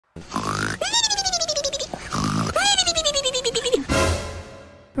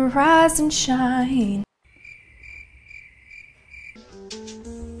Rise and shine.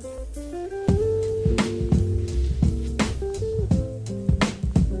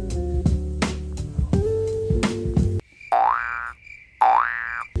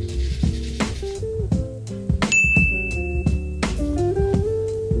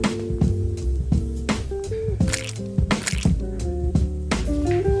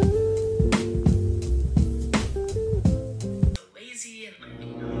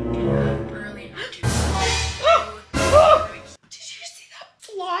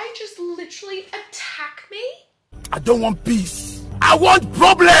 Literally attack me? I don't want peace. I want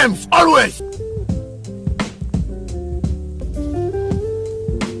problems, always.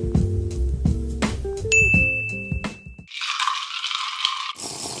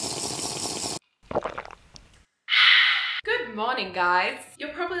 Good morning, guys. You're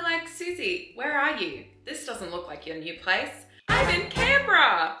probably like, Susie, where are you? This doesn't look like your new place. I'm in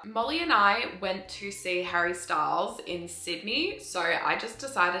Canberra. Molly and I went to see Harry Styles in Sydney, so I just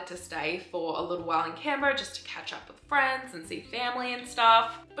decided to stay for a little while in Canberra just to catch up with friends and see family and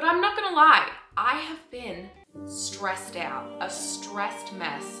stuff. But I'm not gonna lie, I have been stressed out, a stressed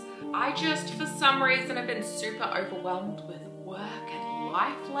mess. I just, for some reason, have been super overwhelmed with work and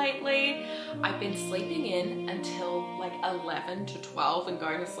life lately. I've been sleeping in until like 11 to 12 and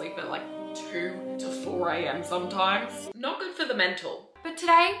going to sleep at like 2 to 4 a.m. sometimes. Not good for the mental. But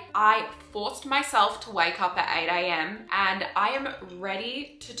today I forced myself to wake up at 8 a.m. and I am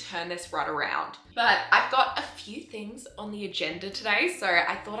ready to turn this rut around. But I've got a few things on the agenda today, so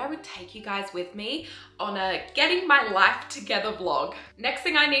I thought I would take you guys with me on a getting my life together vlog. Next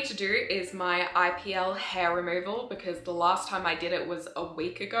thing I need to do is my IPL hair removal because the last time I did it was a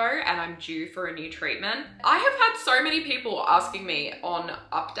week ago and I'm due for a new treatment. I have had so many people asking me on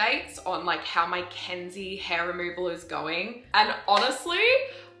updates on like how my Kenzie hair removal is going, and honestly,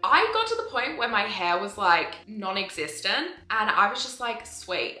 I got to the point where my hair was like non-existent and I was just like,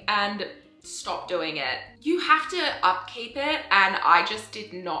 sweet, and stop doing it. You have to upkeep it, and I just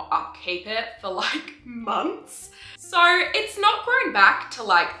did not upkeep it for like months. So it's not grown back to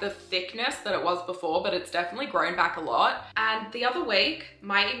like the thickness that it was before, but it's definitely grown back a lot. And the other week,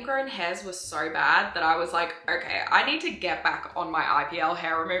 my ingrown hairs were so bad that I was like, okay, I need to get back on my IPL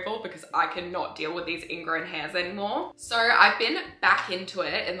hair removal because I cannot deal with these ingrown hairs anymore. So I've been back into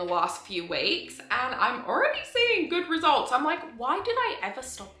it in the last few weeks and I'm already seeing good results. I'm like, why did I ever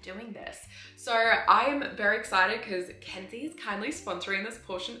stop doing this? So I'm very excited because Kenzie is kindly sponsoring this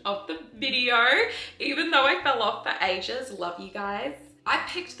portion of the video, even though I fell off for ages. Love you guys. I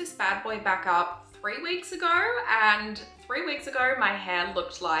picked this bad boy back up 3 weeks ago, and 3 weeks ago my hair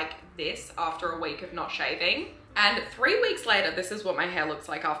looked like this after a week of not shaving. And 3 weeks later, this is what my hair looks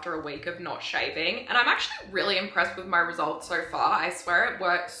like after a week of not shaving. And I'm actually really impressed with my results so far. I swear it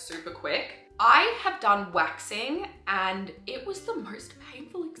worked super quick. I have done waxing and it was the most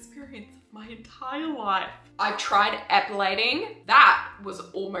painful experience of my entire life. I've tried epilating. That was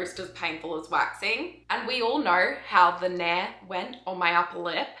almost as painful as waxing. And we all know how the nair went on my upper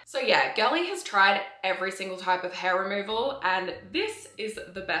lip. So yeah, Girly has tried every single type of hair removal and this is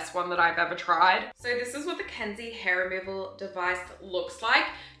the best one that I've ever tried. So this is what the Kenzie hair removal device looks like.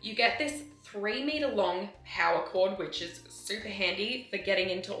 You get this 3-meter long power cord, which is super handy for getting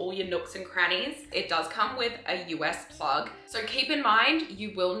into all your nooks and crannies. It does come with a US plug. So keep in mind,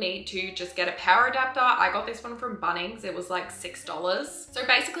 you will need to just get a power adapter. I got this one from Bunnings. It was like $6. So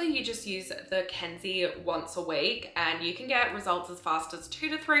basically you just use the Kenzie once a week and you can get results as fast as 2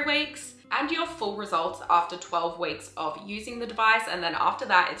 to 3 weeks. And your full results after 12 weeks of using the device. And then after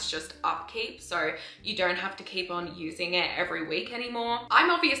that, it's just upkeep. So you don't have to keep on using it every week anymore. I'm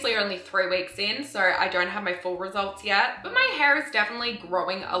obviously only 3 weeks in, so I don't have my full results yet, but my hair is definitely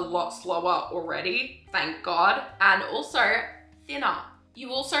growing a lot slower already, thank God. And also thinner.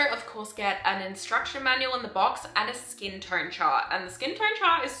 You also, of course, get an instruction manual in the box and a skin tone chart. And the skin tone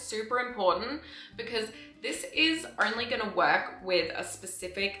chart is super important because this is only gonna work with a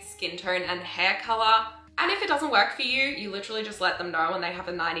specific skin tone and hair color. And if it doesn't work for you, you literally just let them know and they have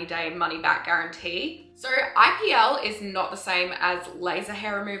a 90-day money-back guarantee. So IPL is not the same as laser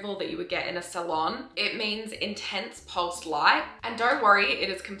hair removal that you would get in a salon. It means intense pulsed light. And don't worry, it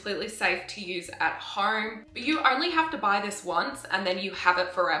is completely safe to use at home. But you only have to buy this once and then you have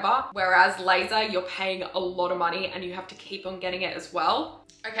it forever. Whereas laser, you're paying a lot of money and you have to keep on getting it as well.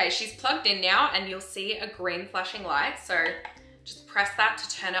 Okay, she's plugged in now and you'll see a green flashing light. So just press that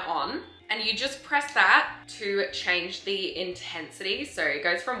to turn it on. And you just press that to change the intensity. So it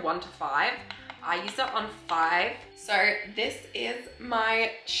goes from 1 to 5. I use it on 5. So this is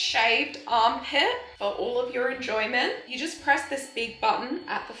my shaved armpit for all of your enjoyment. You just press this big button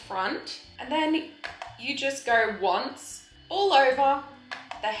at the front and then you just go once all over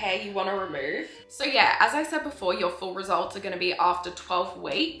the hair you want to remove. So yeah, as I said before, your full results are going to be after 12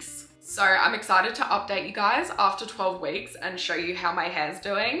 weeks. So I'm excited to update you guys after 12 weeks and show you how my hair's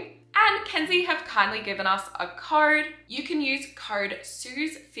doing. And Kenzie have kindly given us a code. You can use code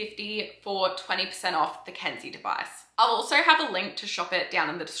SUZE50 for 20% off the Kenzie device. I'll also have a link to shop it down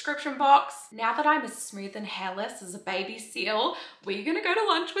in the description box. Now that I'm as smooth and hairless as a baby seal, we're gonna go to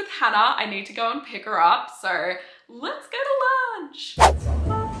lunch with Hannah. I need to go and pick her up, so let's go to lunch.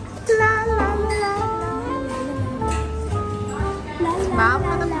 Smile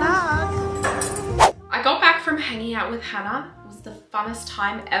for the vlog. I got back from hanging out with Hannah. It was the funnest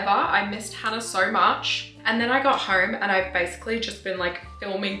time ever. I missed Hannah so much. And then I got home and I've basically just been like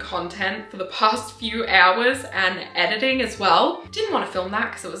filming content for the past few hours and editing as well. Didn't want to film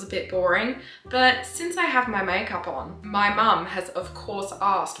that because it was a bit boring. But since I have my makeup on, my mum has of course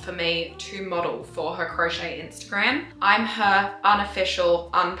asked for me to model for her crochet Instagram. I'm her unofficial,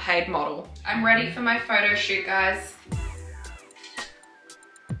 unpaid model. I'm ready for my photo shoot, guys.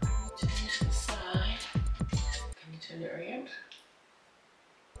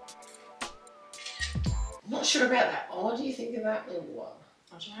 I'm not sure about that. Oh, what do you think of that little one?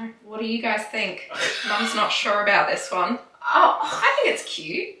 I don't know. What do you guys think? Mum's not sure about this one. Oh, I think it's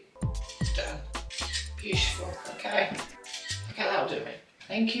cute. Done. Beautiful. Okay. Okay, that'll do me.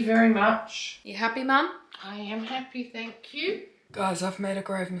 Thank you very much. You happy, Mum? I am happy, thank you. Guys, I've made a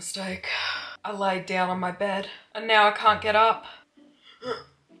grave mistake. I laid down on my bed and now I can't get up.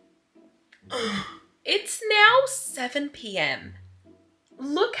 It's now 7 p.m.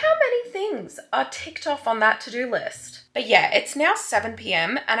 Look how many things are ticked off on that to-do list. But yeah, it's now 7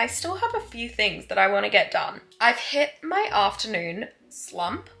 p.m. and I still have a few things that I want to get done. I've hit my afternoon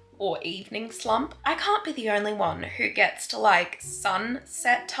slump or evening slump. I can't be the only one who gets to like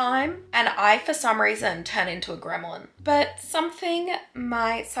sunset time and I, for some reason, turn into a gremlin. But something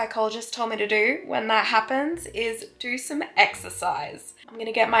my psychologist told me to do when that happens is do some exercise. I'm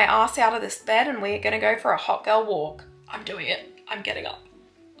gonna get my ass out of this bed and we're gonna go for a hot girl walk. I'm doing it. I'm getting up.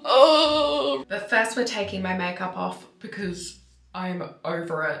 Oh! But first we're taking my makeup off because I'm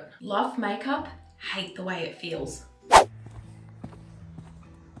over it. Love makeup, hate the way it feels.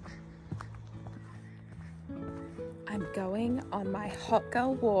 I'm going on my hot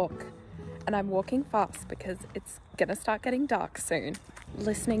girl walk and I'm walking fast because it's gonna start getting dark soon.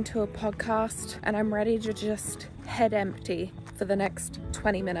 Listening to a podcast and I'm ready to just head empty for the next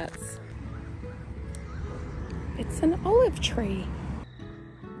 20 minutes. It's an olive tree.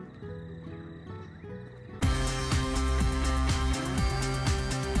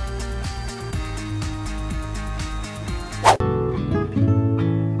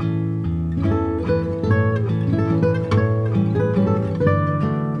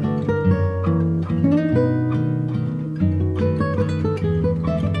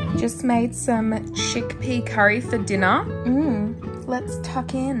 Just made some chickpea curry for dinner. Let's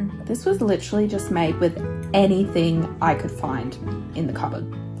tuck in. This was literally just made with anything I could find in the cupboard.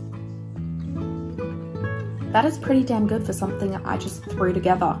 That is pretty damn good for something I just threw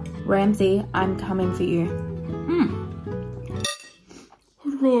together. Ramsey, I'm coming for you.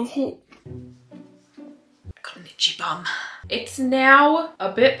 Got an itchy bum. It's now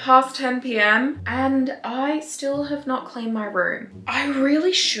a bit past 10 p.m. and I still have not cleaned my room. I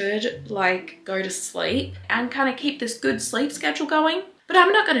really should like go to sleep and kind of keep this good sleep schedule going, but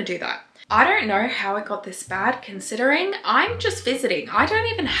I'm not gonna do that. I don't know how it got this bad considering I'm just visiting. I don't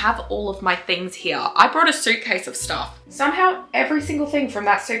even have all of my things here. I brought a suitcase of stuff. Somehow every single thing from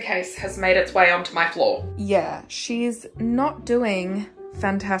that suitcase has made its way onto my floor. Yeah, she's not doing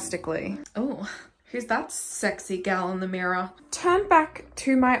fantastically. Oh. Who's that sexy gal in the mirror? Turn back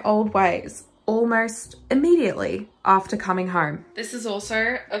to my old ways almost immediately after coming home. This is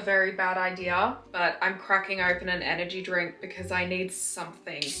also a very bad idea, but I'm cracking open an energy drink because I need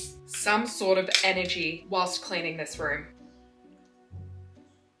something, some sort of energy whilst cleaning this room.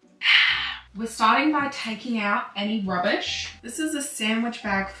 We're starting by taking out any rubbish. This is a sandwich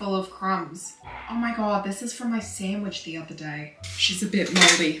bag full of crumbs. Oh my God, this is from my sandwich the other day. She's a bit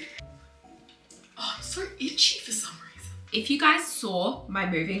moldy. Oh, I'm so itchy for some reason. If you guys saw my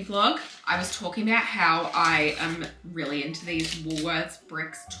moving vlog, I was talking about how I am really into these Woolworths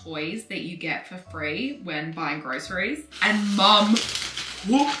Bricks toys that you get for free when buying groceries. And Mum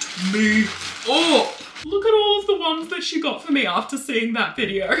hooked me up. Look at all of the ones that she got for me after seeing that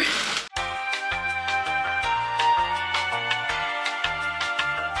video.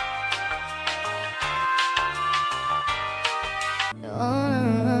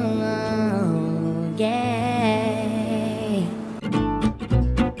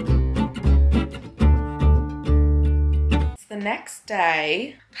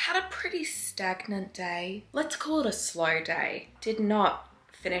 day. I've had a pretty stagnant day. Let's call it a slow day. Did not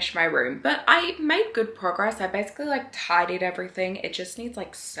finish my room, but I made good progress. I basically like tidied everything. It just needs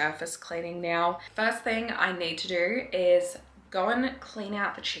like surface cleaning now. First thing I need to do is go and clean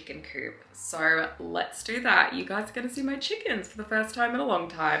out the chicken coop. So let's do that. You guys are gonna see my chickens for the first time in a long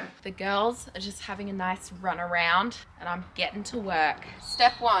time. The girls are just having a nice run around and I'm getting to work.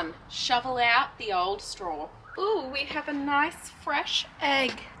 Step one, shovel out the old straw. Ooh, we have a nice fresh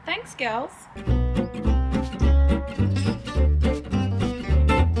egg. Thanks, girls.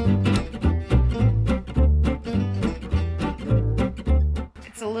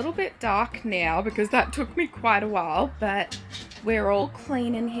 It's a little bit dark now because that took me quite a while, but we're all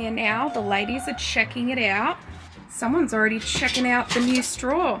clean in here now. The ladies are checking it out. Someone's already checking out the new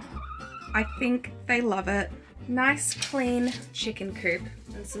straw. I think they love it. Nice clean chicken coop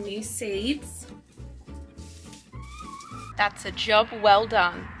and some new seeds. That's a job well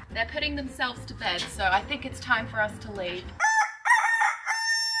done. They're putting themselves to bed, so I think it's time for us to leave.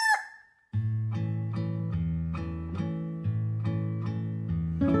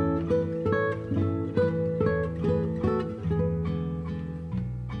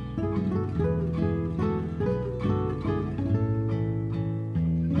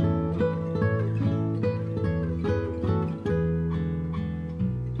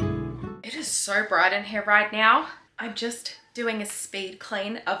 It is so bright in here right now. I'm just doing a speed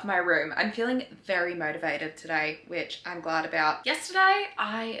clean of my room. I'm feeling very motivated today, which I'm glad about. Yesterday,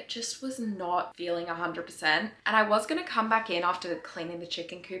 I just was not feeling 100%, and I was gonna come back in after cleaning the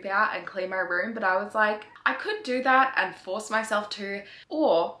chicken coop out and clean my room, but I was like, I could do that and force myself to,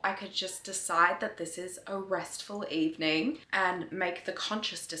 or I could just decide that this is a restful evening and make the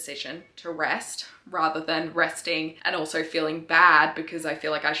conscious decision to rest rather than resting and also feeling bad because I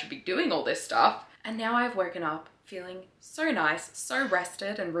feel like I should be doing all this stuff. And now I've woken up feeling so nice, so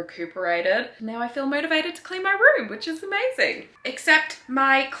rested and recuperated. Now I feel motivated to clean my room, which is amazing. Except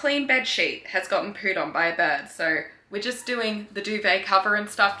my clean bed sheet has gotten pooed on by a bird, so we're just doing the duvet cover and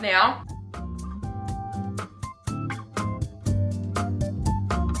stuff now.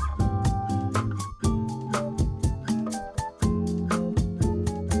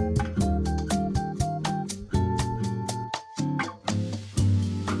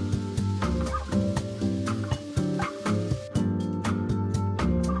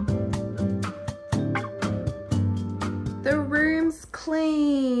 The room's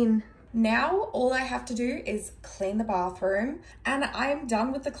clean. Now all I have to do is clean the bathroom and I'm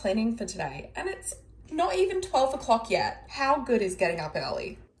done with the cleaning for today. And it's not even 12 o'clock yet. How good is getting up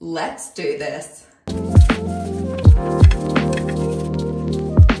early? Let's do this.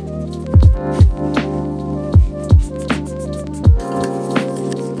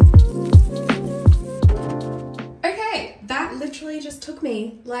 Just took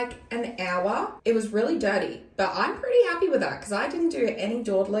me like an hour. It was really dirty, but I'm pretty happy with that because I didn't do any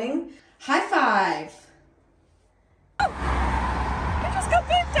dawdling. High five. I just got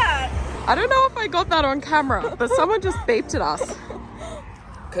beeped at. I don't know if I got that on camera, but someone just beeped at us.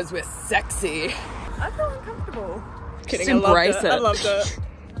 Because we're sexy. I feel uncomfortable. Kidding, just embrace it. I loved it.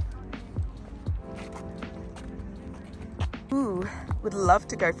 Ooh, would love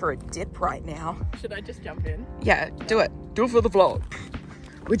to go for a dip right now. Should I just jump in? Yeah, do it. Do it for the vlog.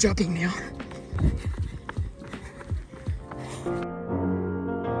 We're jogging now.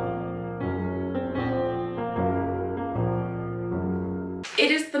 It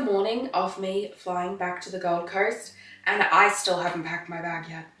is the morning of me flying back to the Gold Coast and I still haven't packed my bag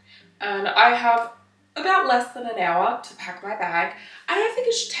yet. And I have about less than an hour to pack my bag. I don't think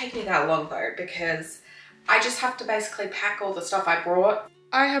it should take me that long though because I just have to basically pack all the stuff I brought.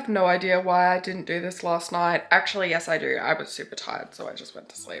 I have no idea why I didn't do this last night. Actually, yes I do. I was super tired, so I just went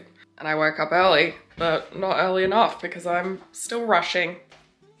to sleep. And I woke up early, but not early enough because I'm still rushing.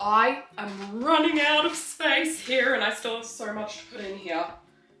 I am running out of space here and I still have so much to put in here,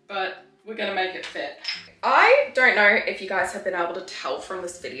 but we're gonna make it fit. I don't know if you guys have been able to tell from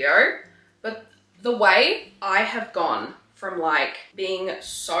this video, but the way I have gone from like being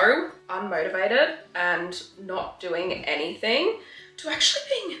so unmotivated and not doing anything to actually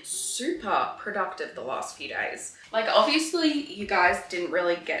being super productive the last few days. Like obviously you guys didn't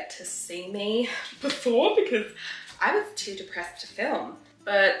really get to see me before because I was too depressed to film.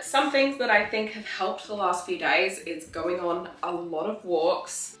 But some things that I think have helped the last few days is going on a lot of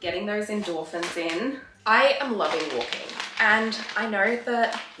walks, getting those endorphins in. I am loving walking. And I know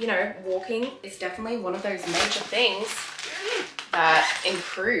that, you know, walking is definitely one of those major things that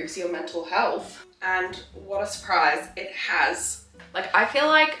improves your mental health. And what a surprise it has. Like, I feel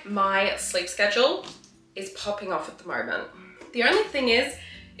like my sleep schedule is popping off at the moment. The only thing is,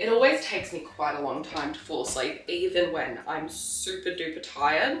 it always takes me quite a long time to fall asleep, even when I'm super duper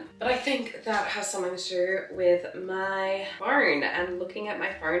tired. But I think that has something to do with my phone and looking at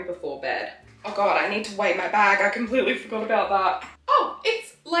my phone before bed. Oh God, I need to weigh my bag. I completely forgot about that. Oh,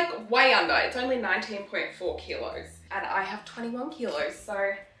 it's like way under. It's only 19.4 kilos and I have 21 kilos. So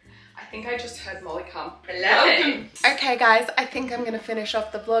I think I just heard Molly come. Hello. Okay guys, I think I'm gonna finish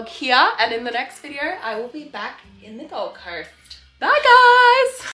off the vlog here, and in the next video, I will be back in the Gold Coast. Bye guys.